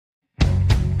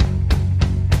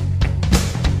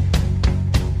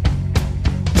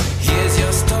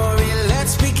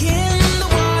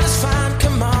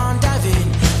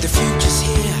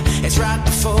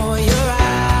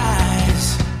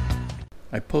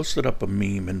I posted up a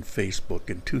meme in Facebook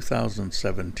in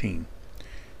 2017.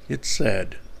 It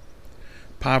said,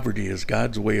 "Poverty is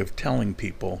God's way of telling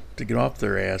people to get off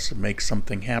their ass and make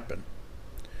something happen."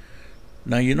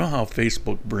 Now, you know how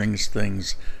Facebook brings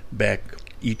things back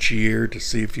each year to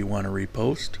see if you want to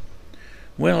repost?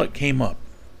 Well, it came up,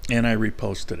 and I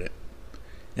reposted it.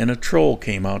 And a troll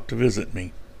came out to visit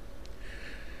me.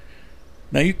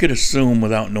 Now, you could assume,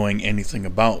 without knowing anything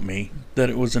about me, that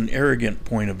it was an arrogant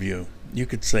point of view. You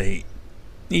could say,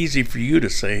 easy for you to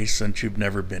say since you've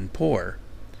never been poor.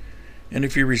 And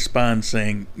if you respond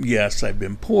saying, yes, I've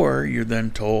been poor, you're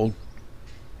then told,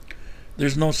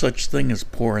 there's no such thing as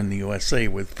poor in the USA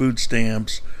with food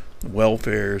stamps,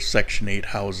 welfare, Section 8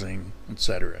 housing,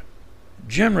 etc.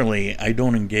 Generally, I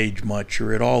don't engage much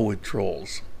or at all with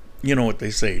trolls. You know what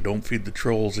they say, don't feed the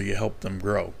trolls or you help them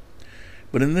grow.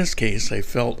 But in this case, I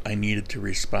felt I needed to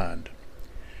respond.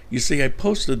 You see, I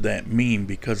posted that meme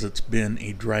because it's been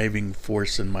a driving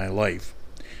force in my life,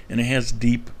 and it has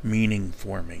deep meaning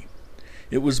for me.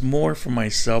 It was more for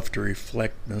myself to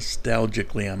reflect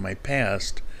nostalgically on my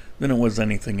past than it was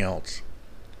anything else.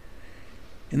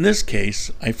 In this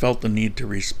case, I felt the need to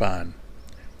respond.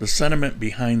 The sentiment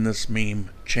behind this meme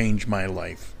changed my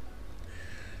life.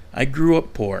 I grew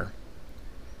up poor.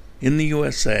 In the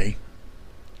USA,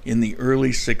 in the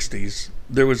early 60s,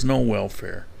 there was no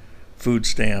welfare, food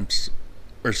stamps,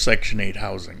 or Section 8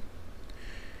 housing.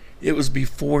 It was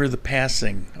before the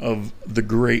passing of the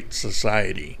Great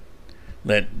Society,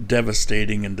 that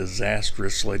devastating and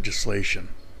disastrous legislation.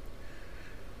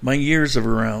 My years of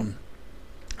around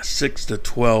 6 to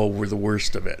 12 were the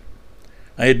worst of it.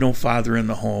 I had no father in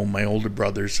the home. My older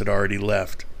brothers had already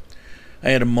left.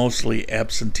 I had a mostly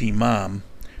absentee mom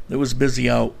that was busy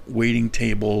out waiting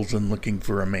tables and looking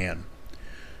for a man.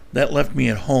 That left me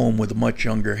at home with a much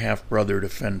younger half-brother to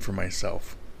fend for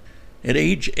myself. At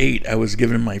age 8, I was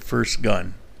given my first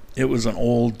gun. It was an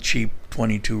old, cheap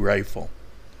 .22 rifle.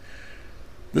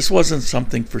 This wasn't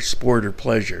something for sport or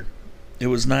pleasure. It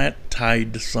was not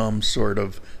tied to some sort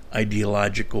of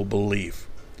ideological belief.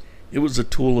 It was a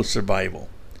tool of survival.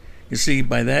 You see,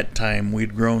 by that time,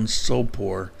 we'd grown so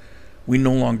poor, we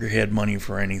no longer had money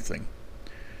for anything.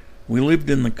 We lived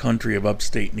in the country of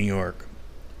upstate New York.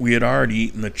 We had already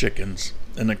eaten the chickens,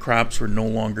 and the crops were no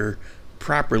longer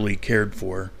properly cared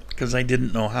for because I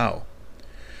didn't know how.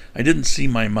 I didn't see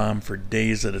my mom for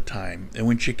days at a time, and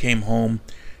when she came home,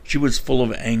 she was full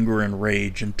of anger and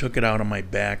rage and took it out on my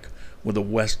back with a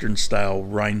Western-style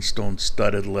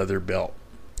rhinestone-studded leather belt.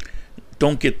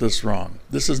 Don't get this wrong.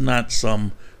 This is not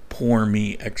some poor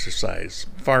me exercise.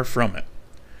 Far from it.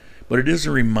 But it is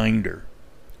a reminder,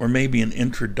 or maybe an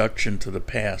introduction to the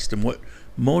past and what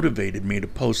motivated me to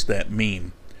post that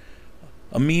meme.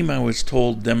 A meme I was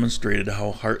told demonstrated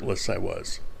how heartless I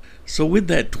was. So with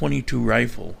that .22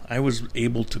 rifle, I was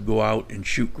able to go out and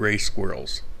shoot gray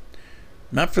squirrels.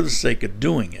 Not for the sake of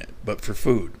doing it, but for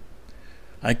food.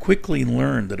 I quickly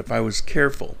learned that if I was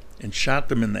careful and shot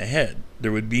them in the head,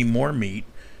 there would be more meat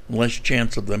and less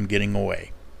chance of them getting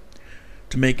away.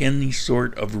 To make any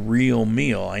sort of real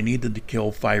meal, I needed to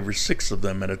kill 5 or 6 of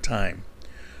them at a time.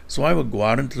 So I would go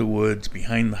out into the woods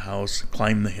behind the house,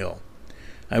 climb the hill.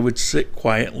 I would sit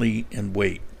quietly and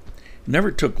wait. It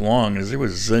never took long as there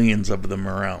was zillions of them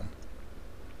around.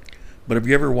 But have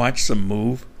you ever watched them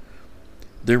move?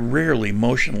 They're rarely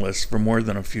motionless for more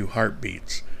than a few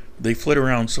heartbeats. They flit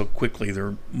around so quickly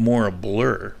they're more a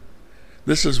blur.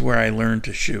 This is where I learned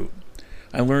to shoot.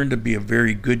 I learned to be a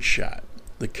very good shot.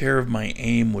 The care of my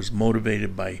aim was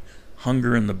motivated by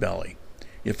hunger in the belly.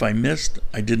 If I missed,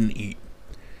 I didn't eat.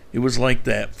 It was like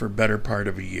that for better part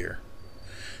of a year.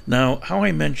 Now, how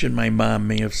I mentioned my mom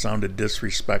may have sounded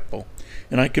disrespectful,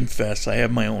 and I confess I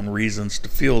have my own reasons to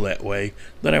feel that way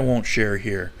that I won't share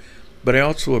here, but I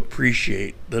also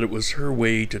appreciate that it was her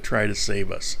way to try to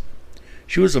save us.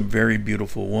 She was a very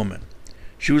beautiful woman.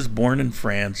 She was born in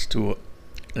France to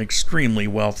an extremely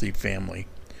wealthy family,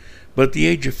 but at the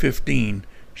age of 15,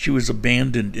 she was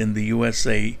abandoned in the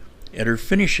USA at her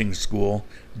finishing school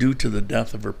due to the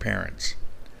death of her parents.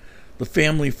 The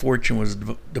family fortune was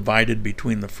divided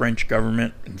between the French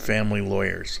government and family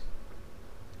lawyers.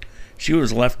 She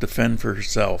was left to fend for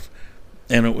herself,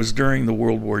 and it was during the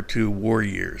World War II war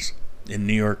years in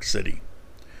New York City.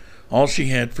 All she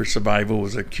had for survival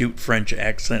was a cute French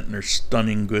accent and her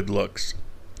stunning good looks.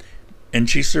 And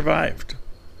she survived.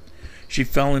 She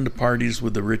fell into parties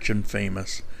with the rich and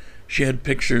famous. She had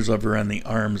pictures of her on the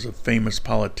arms of famous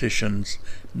politicians,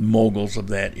 moguls of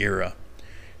that era.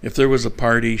 If there was a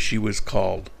party, she was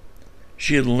called.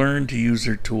 She had learned to use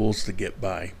her tools to get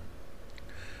by.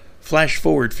 Flash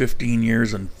forward 15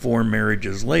 years and 4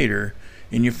 marriages later,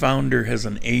 and you found her as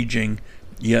an aging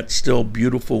yet still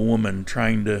beautiful woman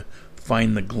trying to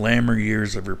find the glamour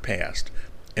years of her past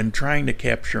and trying to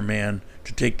capture a man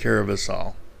to take care of us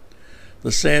all.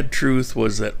 The sad truth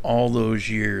was that all those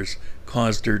years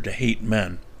caused her to hate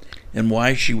men, and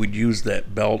why she would use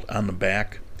that belt on the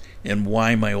back, and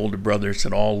why my older brothers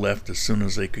had all left as soon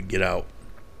as they could get out.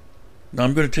 Now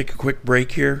I'm going to take a quick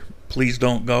break here. Please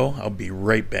don't go. I'll be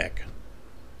right back.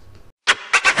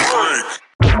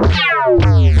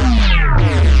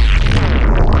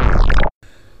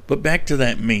 But back to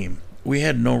that meme. We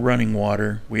had no running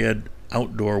water. We had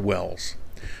outdoor wells.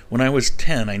 When I was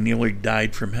 10, I nearly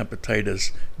died from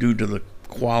hepatitis due to the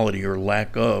quality or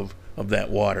lack of that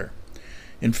water.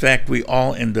 In fact, we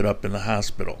all ended up in the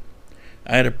hospital.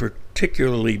 I had a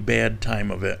particularly bad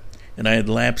time of it, and I had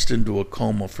lapsed into a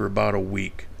coma for about a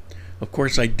week. Of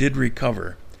course, I did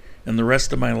recover, and the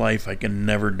rest of my life I can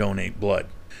never donate blood.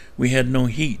 We had no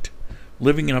heat.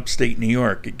 Living in upstate New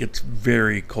York, it gets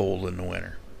very cold in the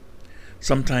winter,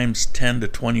 sometimes 10 to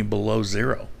 20 below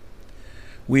zero.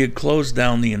 We had closed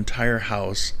down the entire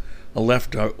house, a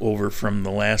leftover from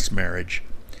the last marriage,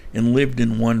 and lived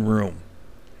in one room.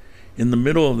 In the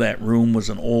middle of that room was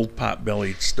an old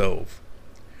pot-bellied stove.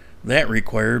 That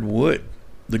required wood.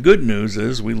 The good news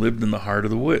is we lived in the heart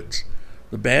of the woods.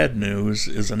 The bad news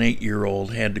is an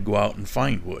 8-year-old had to go out and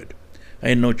find wood. I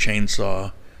had no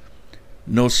chainsaw,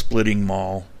 no splitting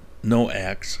maul, no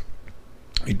axe.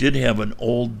 I did have an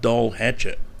old dull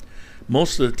hatchet.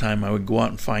 Most of the time I would go out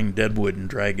and find dead wood and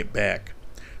drag it back.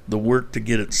 The work to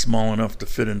get it small enough to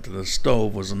fit into the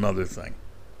stove was another thing.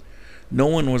 No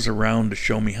one was around to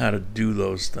show me how to do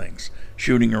those things.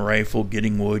 Shooting a rifle,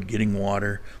 getting wood, getting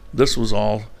water. This was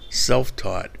all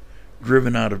self-taught,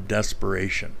 driven out of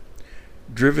desperation,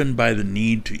 driven by the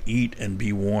need to eat and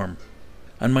be warm.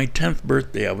 On my 10th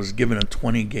birthday, I was given a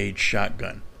 20-gauge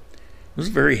shotgun. It was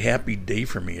a very happy day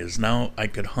for me, as now I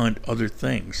could hunt other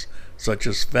things, such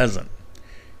as pheasant.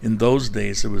 In those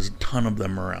days, there was a ton of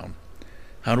them around.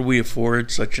 How do we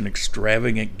afford such an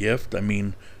extravagant gift? I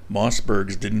mean,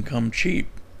 Mossbergs didn't come cheap.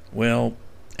 Well,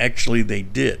 actually they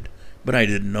did, but I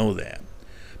didn't know that.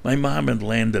 My mom had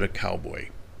landed a cowboy,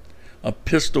 a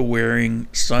pistol-wearing,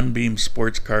 sunbeam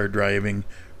sports car driving,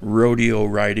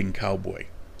 rodeo-riding cowboy.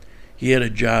 He had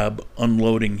a job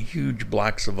unloading huge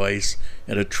blocks of ice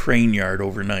at a train yard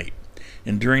overnight.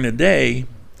 And during the day,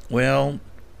 well,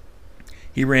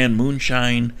 he ran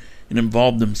moonshine and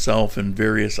involved himself in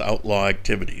various outlaw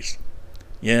activities.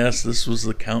 Yes, this was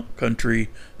the country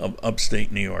of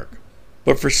upstate New York.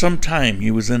 But for some time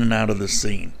he was in and out of the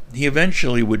scene. He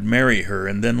eventually would marry her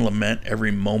and then lament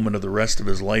every moment of the rest of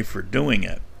his life for doing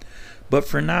it. But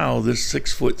for now, this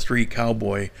 6'3"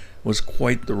 cowboy was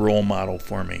quite the role model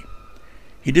for me.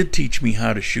 He did teach me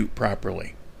how to shoot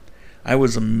properly. I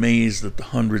was amazed at the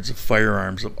hundreds of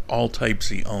firearms of all types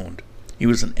he owned. He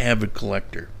was an avid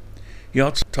collector. He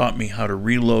also taught me how to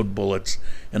reload bullets,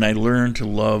 and I learned to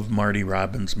love Marty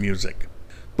Robbins' music.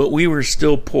 But we were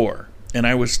still poor, and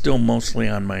I was still mostly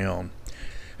on my own.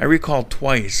 I recall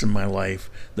twice in my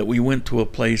life that we went to a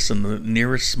place in the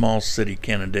nearest small city,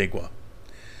 Canandaigua,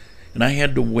 and I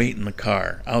had to wait in the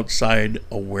car outside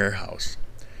a warehouse.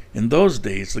 In those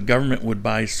days, the government would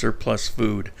buy surplus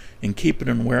food and keep it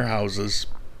in warehouses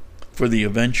for the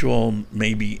eventual,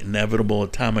 maybe inevitable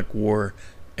atomic war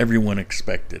everyone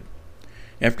expected.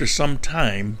 After some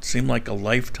time, it seemed like a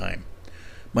lifetime,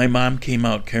 my mom came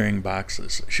out carrying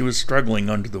boxes. She was struggling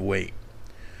under the weight.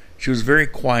 She was very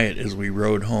quiet as we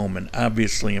rode home and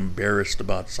obviously embarrassed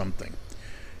about something.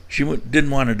 She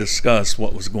didn't want to discuss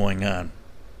what was going on.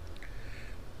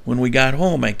 When we got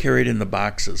home, I carried in the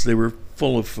boxes. They were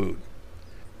full of food.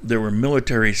 There were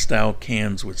military-style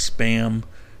cans with Spam,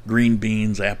 green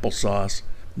beans, applesauce.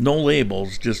 No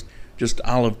labels, just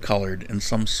olive-colored and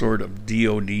some sort of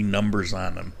DOD numbers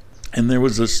on them. And there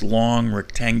was this long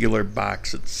rectangular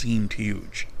box that seemed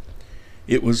huge.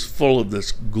 It was full of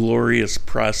this glorious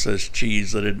processed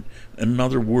cheese that in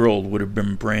another world would have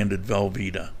been branded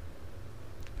Velveeta.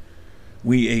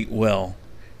 We ate well.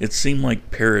 It seemed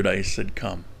like paradise had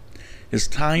come. As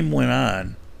time went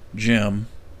on, Jim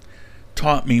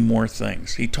taught me more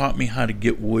things. He taught me how to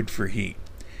get wood for heat.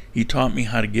 He taught me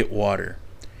how to get water.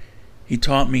 He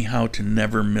taught me how to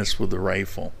never miss with a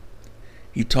rifle.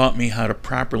 He taught me how to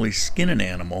properly skin an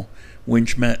animal,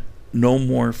 which meant no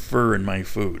more fur in my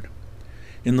food.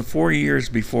 In the 4 years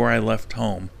before I left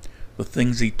home, the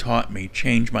things he taught me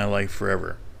changed my life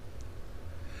forever.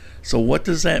 So what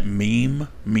does that meme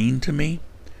mean to me?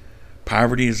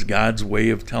 Poverty is God's way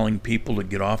of telling people to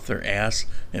get off their ass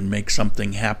and make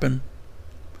something happen?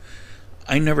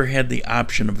 I never had the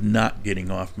option of not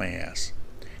getting off my ass.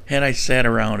 Had I sat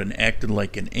around and acted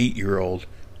like an 8-year-old,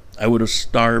 I would have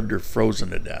starved or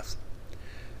frozen to death.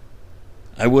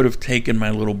 I would have taken my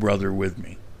little brother with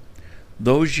me.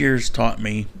 Those years taught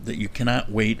me that you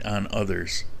cannot wait on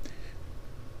others.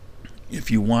 If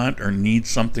you want or need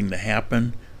something to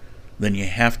happen, then you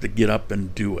have to get up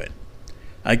and do it.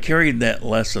 I carried that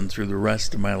lesson through the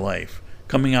rest of my life.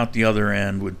 Coming out the other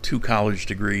end with 2 college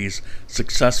degrees,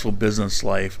 successful business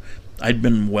life. I'd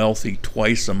been wealthy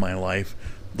twice in my life.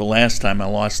 The last time I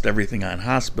lost everything on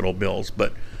hospital bills,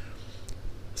 but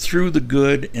through the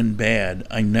good and bad,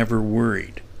 I never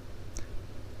worried.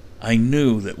 I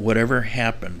knew that whatever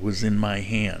happened was in my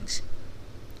hands.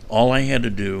 All I had to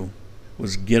do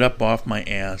was get up off my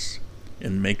ass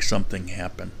and make something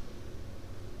happen.